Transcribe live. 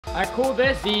I call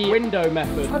this the window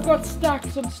method. I've got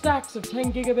stacks and stacks of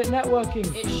 10 gigabit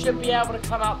networking. It should be able to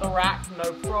come out the rack,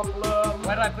 no problem.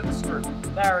 Where did I put the screw?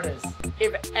 There it is.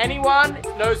 If anyone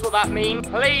knows what that means,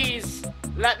 please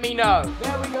let me know.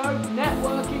 There we go.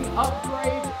 Networking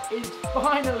upgrade is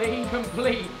finally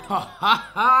complete.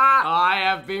 I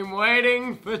have been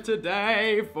waiting for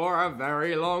today for a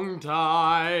very long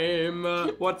time.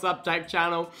 What's up, Tech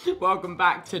Channel? Welcome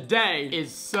back. Today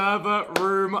is server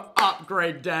room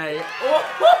upgrade day.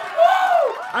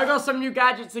 I got some new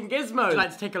gadgets and gizmos. Would you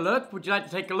like to take a look? Would you like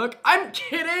to take a look? I'm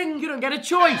kidding! You don't get a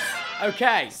choice!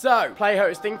 Okay, so, play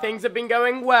hosting things have been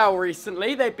going well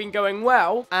recently. They've been going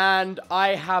well, and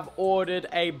I have ordered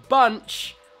a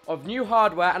bunch of new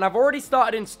hardware, and I've already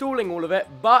started installing all of it,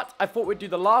 but I thought we'd do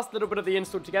the last little bit of the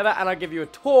install together, and I'll give you a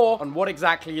tour on what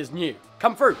exactly is new.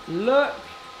 Come through. Look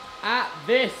at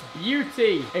this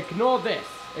beauty. Ignore this.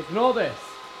 Ignore this.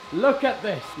 Look at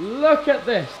this. Look at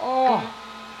this. Oh,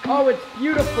 it's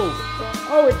beautiful.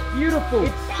 Oh, it's beautiful.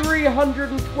 It's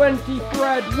 320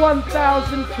 thread,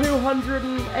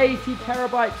 1,280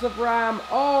 terabytes of RAM.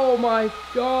 Oh my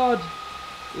God.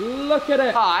 Look at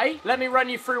it. Hi, let me run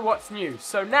you through what's new.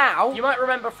 So now, you might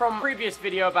remember from previous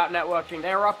video about networking,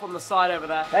 they are up on the side over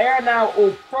there. They are now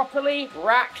all properly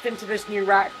racked into this new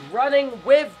rack, running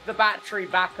with the battery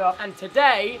backup. And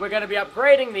today, we're going to be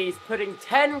upgrading these, putting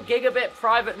 10 gigabit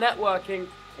private networking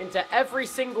into every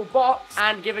single box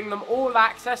and giving them all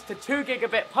access to 2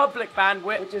 gigabit public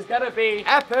bandwidth, which is gonna be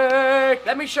epic.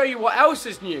 Let me show you what else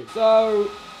is new.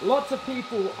 So, lots of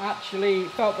people actually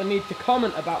felt the need to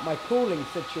comment about my cooling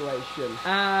situation,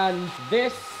 and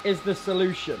this is the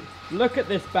solution. Look at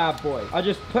this bad boy. I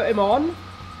just put him on.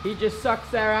 He just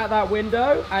sucks air out that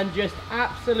window and just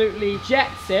absolutely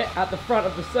jets it at the front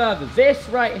of the server. This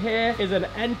right here is an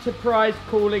enterprise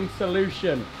cooling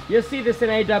solution. You'll see this in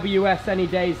AWS any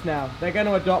days now. They're going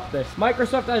to adopt this.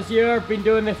 Microsoft Azure have been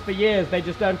doing this for years. They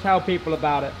just don't tell people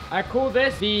about it. I call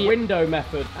this the window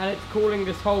method, and it's cooling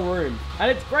this whole room. And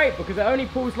it's great because it only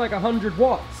pulls like 100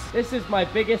 watts. This is my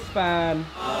biggest fan.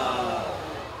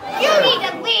 You need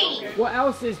to leave! What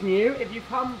else is new? If you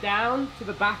come down to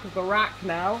the back of the rack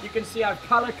now, you can see I've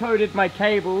color-coded my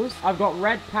cables. I've got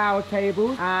red power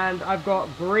cables, and I've got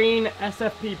green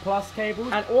SFP Plus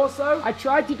cables. And also, I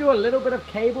tried to do a little bit of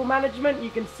cable management. You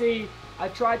can see I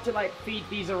tried to like feed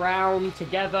these around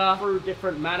together through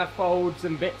different manifolds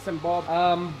and bits and bobs,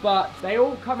 but they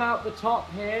all come out the top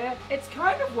here. It's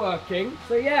kind of working.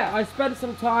 So yeah, I spent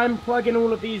some time plugging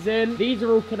all of these in. These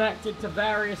are all connected to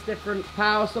various different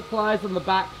power supplies on the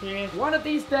back here. One of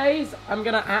these days, I'm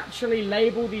gonna actually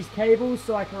label these cables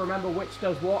so I can remember which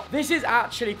does what. This is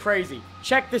actually crazy.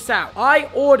 Check this out.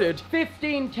 I ordered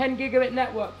 15 10 gigabit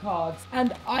network cards,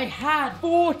 and I had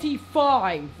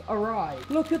 45 arrive.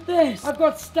 Look at this. I've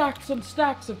got stacks and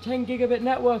stacks of 10 gigabit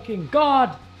networking.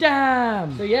 God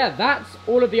damn. So yeah, that's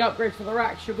all of the upgrades for the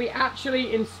rack. Should we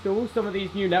actually install some of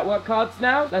these new network cards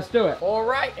now? Let's do it. All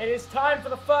right, it is time for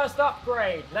the first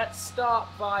upgrade. Let's start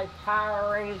by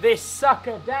powering this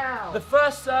sucker down. The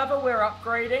first server we're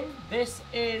upgrading, this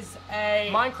is a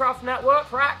Minecraft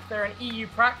network rack. They're an EU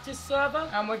practice server,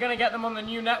 and we're gonna get them on the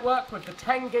new network with the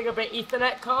 10 gigabit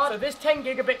Ethernet card. So this 10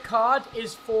 gigabit card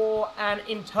is for an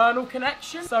internal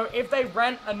connection. So if they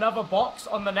rent another box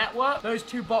on the network, those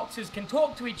two boxes can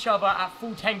talk to each other at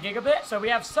full 10 gigabit. So we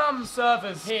have some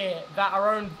servers here that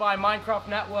are owned by Minecraft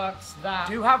networks that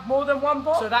do have more than one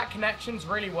box, so that connection's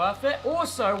really worth it.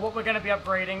 Also, what we're going to be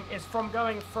upgrading is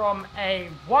going from a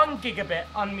 1 gigabit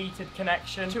unmetered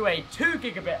connection to a 2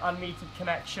 gigabit unmetered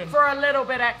connection for a little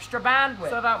bit extra bandwidth.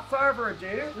 So without further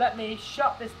ado, let me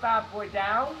shut this bad boy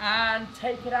down and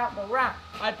take it out the rack.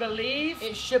 I believe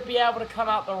it should be able to come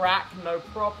out the rack, no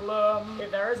problem.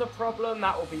 If there is a problem,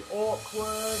 that will be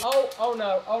awkward. Oh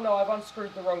no, I've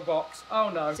unscrewed the wrong box. Oh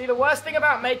no. See, the worst thing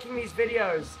about making these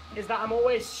videos is that I'm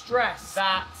always stressed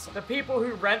that the people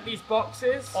who rent these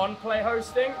boxes on Play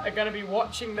Hosting are going to be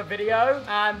watching the video,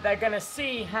 and they're going to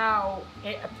see how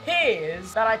it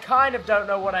appears that I kind of don't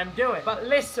know what I'm doing. But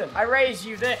listen, I raise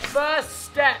you this. First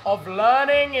step of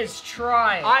learning is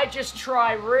trying. I just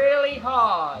try really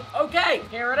hard. Okay,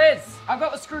 here it is. I've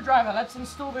got the screwdriver. Let's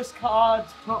install this card.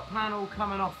 Top panel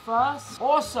coming off first.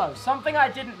 Also, something I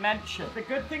didn't mention. The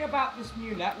good thing about this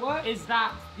new network is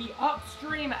that the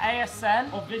upstream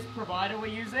ASN of this provider we're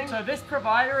using, so this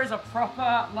provider is a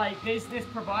proper, like, business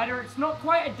provider. It's not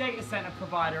quite a data center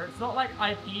provider. It's not like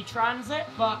IP transit,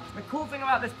 but the cool thing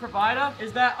about this provider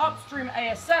is their upstream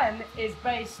ASN is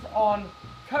based on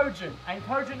Cogent, and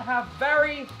Cogent have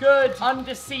very good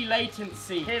undersea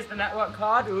latency. Here's the network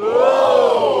card.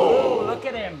 Ooh, look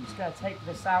Look at him. Just gonna take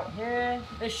this out here.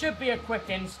 This should be a quick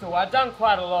install. I've done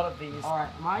quite a lot of these. All right,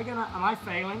 am I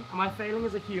failing? Am I failing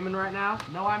as a human right now?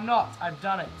 No, I'm not. I've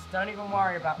done it. Don't even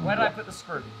worry about, where did I put the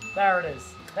screw? There it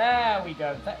is. There we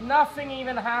go. Nothing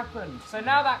even happened. So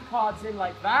now that card's in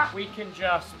like that, we can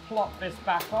just plop this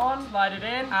back on, slide it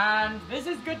in, and this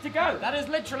is good to go. That is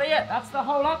literally it. That's the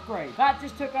whole upgrade. That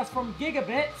just took us from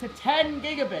gigabit to 10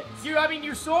 gigabits.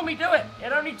 You saw me do it.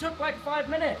 It only took like 5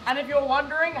 minutes. And if you're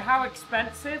wondering how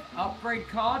expensive upgrade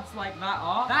cards like that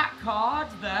are, that card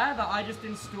there that I just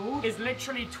installed is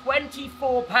literally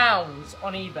 £24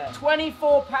 on eBay.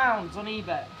 £24 on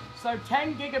eBay. So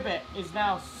 10 gigabit is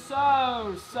now so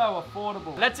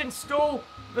affordable. Let's install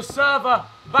the server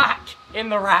back in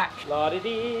the rack.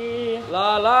 La-di-dee,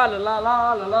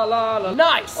 la-la-la-la-la-la-la-la.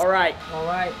 Nice! All right,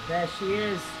 there she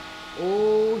is.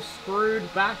 All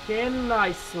screwed back in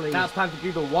nicely. Now it's time to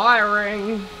do the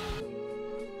wiring.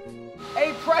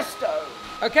 Hey presto!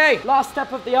 Okay, last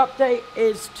step of the update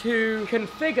is to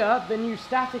configure the new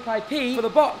static IP for the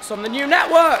box on the new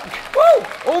network. Woo!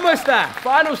 Almost there.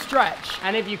 Final stretch.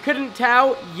 And if you couldn't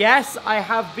tell, yes, I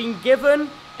have been given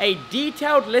a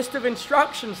detailed list of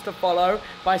instructions to follow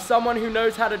by someone who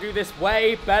knows how to do this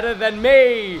way better than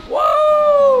me.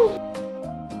 Woo!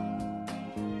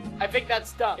 I think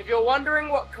that's done. If you're wondering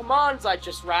what commands I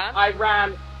just ran, I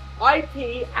ran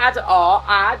IP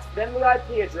add, then the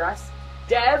IP address,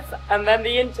 dev, and then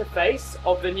the interface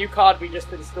of the new card we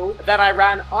just installed. Then I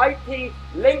ran IP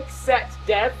link set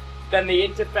dev, then the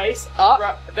interface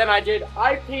up. Then I did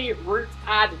IP route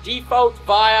add default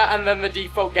via, and then the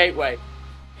default gateway.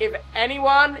 If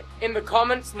anyone in the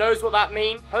comments knows what that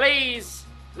means, please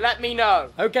let me know.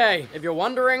 Okay, if you're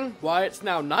wondering why it's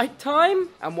now nighttime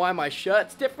and why my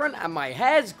shirt's different and my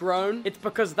hair's grown, it's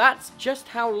because that's just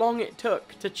how long it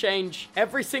took to change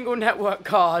every single network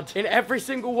card in every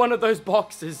single one of those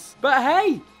boxes. But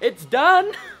hey, it's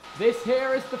done. This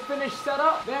here is the finished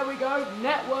setup. There we go.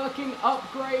 Networking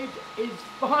upgrade is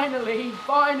finally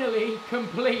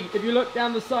complete. If you look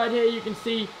down the side here, you can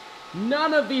see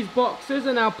none of these boxes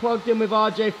are now plugged in with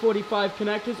RJ45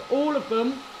 connectors. All of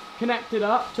them connected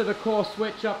up to the core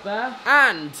switch up there.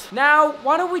 And now,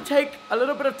 why don't we take a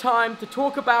little bit of time to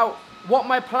talk about what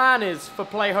my plan is for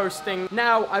play hosting.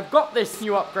 Now, I've got this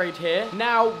new upgrade here.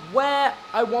 Now, where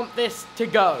I want this to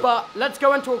go. But let's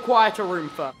go into a quieter room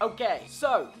first. Okay,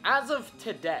 so as of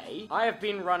today, I have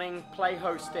been running play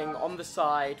hosting on the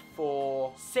side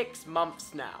for 6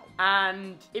 months now.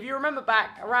 And if you remember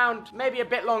back around maybe a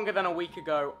bit longer than a week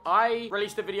ago, I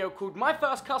released a video called My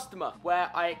First Customer,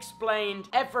 where I explained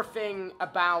everything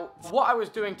about what I was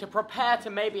doing to prepare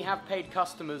to maybe have paid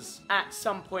customers at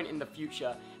some point in the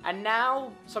future. And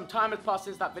now, some time has passed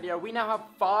since that video, we now have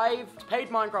 5 paid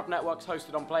Minecraft networks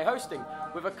hosted on Play Hosting,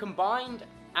 with a combined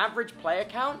average player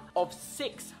count of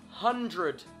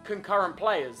 600 concurrent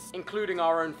players, including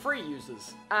our own free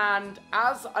users. And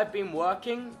as I've been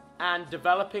working and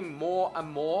developing more and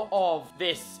more of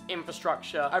this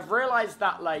infrastructure, I've realized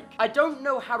that, like, I don't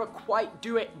know how to quite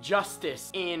do it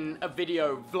justice in a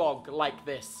video vlog like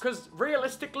this. Because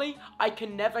realistically, I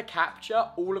can never capture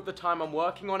all of the time I'm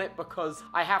working on it, because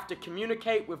I have to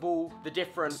communicate with all the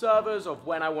different servers of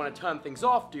when I want to turn things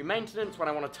off, do maintenance, when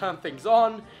I want to turn things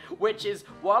on, which is,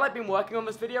 while I've been working on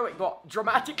this video, it got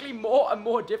dramatically more and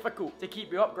more difficult to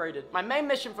keep you upgraded. My main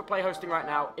mission for Play Hosting right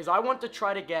now is I want to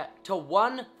try to get to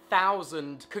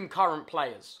 1,000 concurrent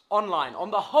players online on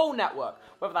the whole network,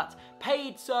 whether that's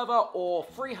paid server or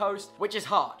free host, which is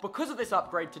hard. Because of this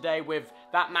upgrade today with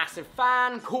that massive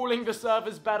fan cooling the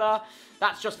servers better,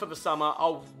 that's just for the summer.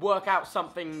 I'll work out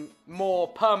something more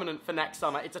permanent for next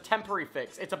summer. It's a temporary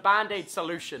fix. It's a band-aid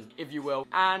solution, if you will.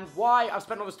 And why I've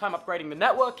spent all this time upgrading the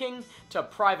networking to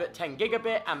private 10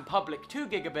 gigabit and public 2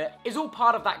 gigabit is all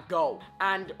part of that goal.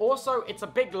 And also, it's a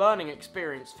big learning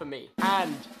experience for me.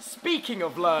 And speaking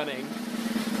of learning,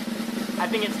 I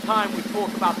think it's time we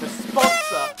talk about the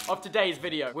sponsor of today's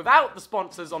video. Without the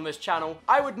sponsors on this channel,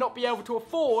 I would not be able to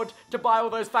afford to buy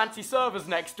all those fancy servers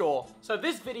next door. So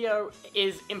this video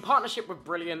is in partnership with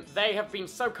Brilliant. They have been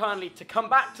so kindly to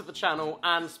come back to the channel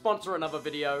and sponsor another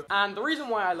video. And the reason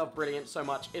why I love Brilliant so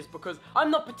much is because I'm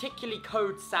not particularly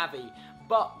code savvy,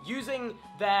 but using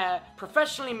their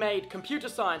professionally made computer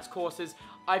science courses,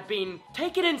 I've been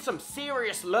taking in some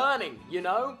serious learning, you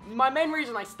know? My main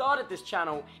reason I started this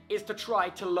channel is to try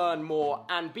to learn more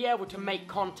and be able to make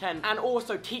content and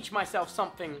also teach myself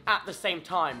something at the same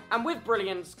time. And with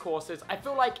Brilliant's courses, I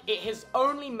feel like it has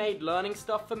only made learning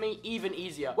stuff for me even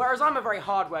easier. Whereas I'm a very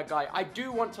hardware guy, I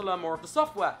do want to learn more of the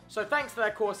software. So thanks to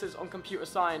their courses on computer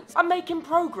science, I'm making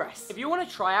progress. If you want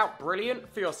to try out Brilliant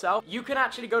for yourself, you can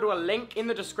actually go to a link in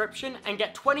the description and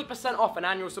get 20% off an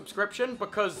annual subscription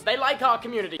because they like our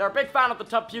community. They're a big fan of the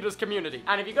Tubputers community.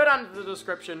 And if you go down to the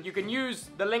description, you can use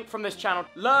the link from this channel,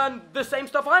 learn the same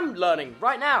stuff I'm learning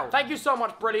right now. Thank you so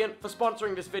much, Brilliant, for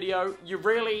sponsoring this video. You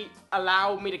really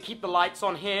allow me to keep the lights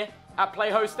on here at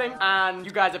Play Hosting, and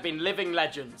you guys have been living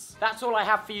legends. That's all I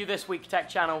have for you this week, Tech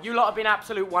Channel. You lot have been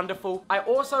absolute wonderful.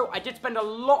 I did spend a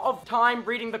lot of time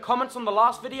reading the comments on the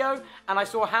last video, and I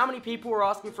saw how many people were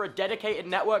asking for a dedicated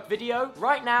network video.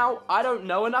 Right now, I don't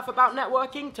know enough about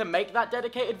networking to make that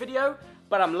dedicated video,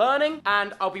 but I'm learning,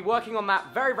 and I'll be working on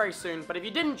that very, very soon. But if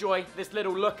you did enjoy this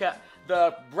little look at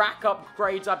the rack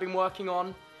upgrades I've been working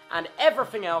on and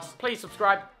everything else, please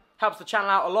subscribe. Helps the channel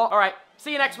out a lot. All right,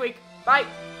 see you next week. Bye.